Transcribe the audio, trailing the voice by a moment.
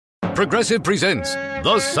Progressive presents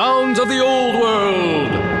The Sounds of the Old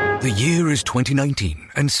World. The year is 2019,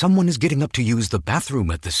 and someone is getting up to use the bathroom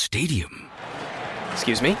at the stadium.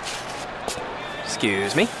 Excuse me?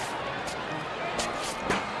 Excuse me?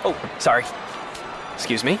 Oh, sorry.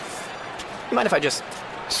 Excuse me? You mind if I just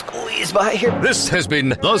squeeze by here? This has been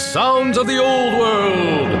The Sounds of the Old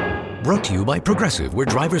World. Brought to you by Progressive, where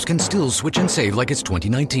drivers can still switch and save like it's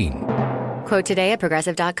 2019. Quote today at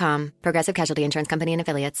Progressive.com. Progressive Casualty Insurance Company and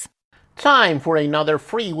Affiliates. Time for another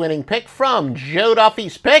free winning pick from Joe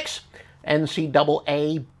Duffy's Picks,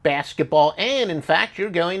 NCAA basketball. And in fact, you're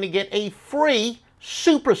going to get a free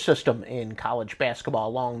super system in college basketball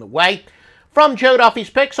along the way. From Joe Duffy's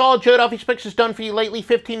Picks, all Joe Duffy's Picks has done for you lately,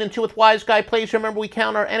 15-2 with Wise Guy plays. Remember, we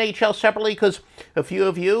count our NHL separately because a few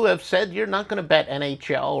of you have said you're not going to bet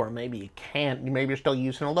NHL, or maybe you can't. Maybe you're still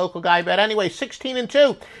using a local guy bet. Anyway,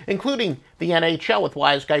 16-2, including the NHL with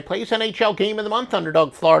Wise Guy plays. NHL Game of the Month,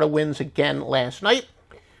 underdog Florida wins again last night.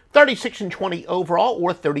 36-20 overall,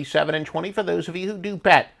 or 37-20 for those of you who do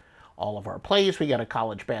bet. All of our plays, we got a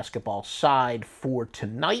college basketball side for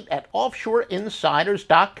tonight at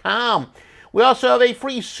offshoreinsiders.com. We also have a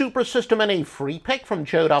free super system and a free pick from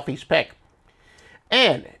Joe Duffy's Pick.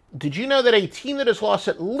 And did you know that a team that has lost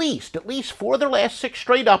at least 4 of their last 6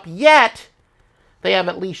 straight up, yet they have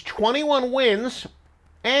at least 21 wins,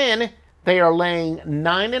 and they are laying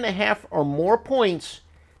 9.5 or more points,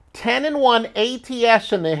 10-1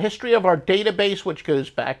 ATS in the history of our database, which goes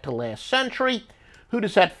back to last century. Who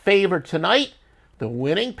does that favor tonight? The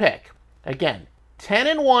winning pick. Again,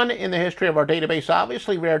 10-1 in the history of our database.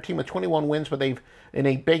 Obviously, rare team with 21 wins, but they've in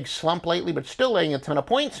a big slump lately, but still laying a ton of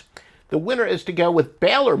points. The winner is to go with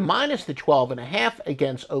Baylor minus the 12.5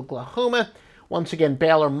 against Oklahoma. Once again,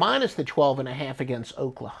 Baylor minus the 12.5 against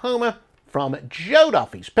Oklahoma from Joe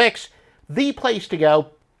Duffy's Picks. The place to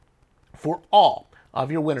go for all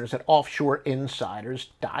of your winners at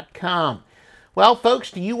offshoreinsiders.com. Well,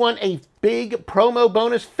 folks, do you want a big promo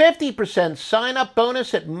bonus? 50% sign-up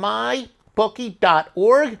bonus at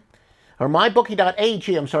mybookie.org, or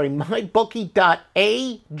mybookie.ag, I'm sorry,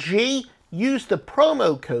 mybookie.ag. Use the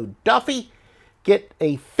promo code Duffy. Get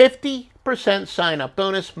a 50% sign-up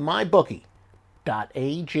bonus, mybookie.ag.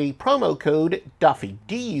 Promo code Duffy,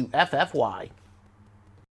 D-U-F-F-Y.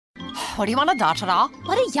 What do you want a da-da-da?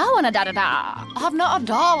 What do you want a da-da-da? I have not a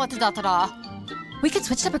da with a da-da-da. We could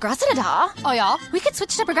switch to Progressive da. Oh, yeah? We could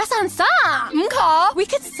switch to Progressive and sa. Okay. We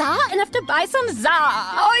could sa and have to buy some za.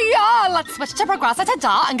 Oh, yeah. Let's switch to Progressive to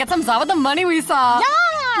da and get some za with the money we saw. Yeah.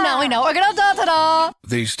 Now we know we're gonna da-da-da.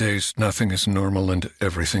 These days, nothing is normal and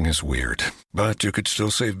everything is weird. But you could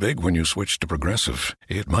still save big when you switch to Progressive.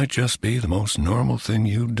 It might just be the most normal thing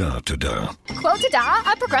you da-da-da. Quote to da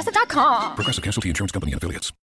at Progressive.com. Progressive Casualty Insurance Company and Affiliates.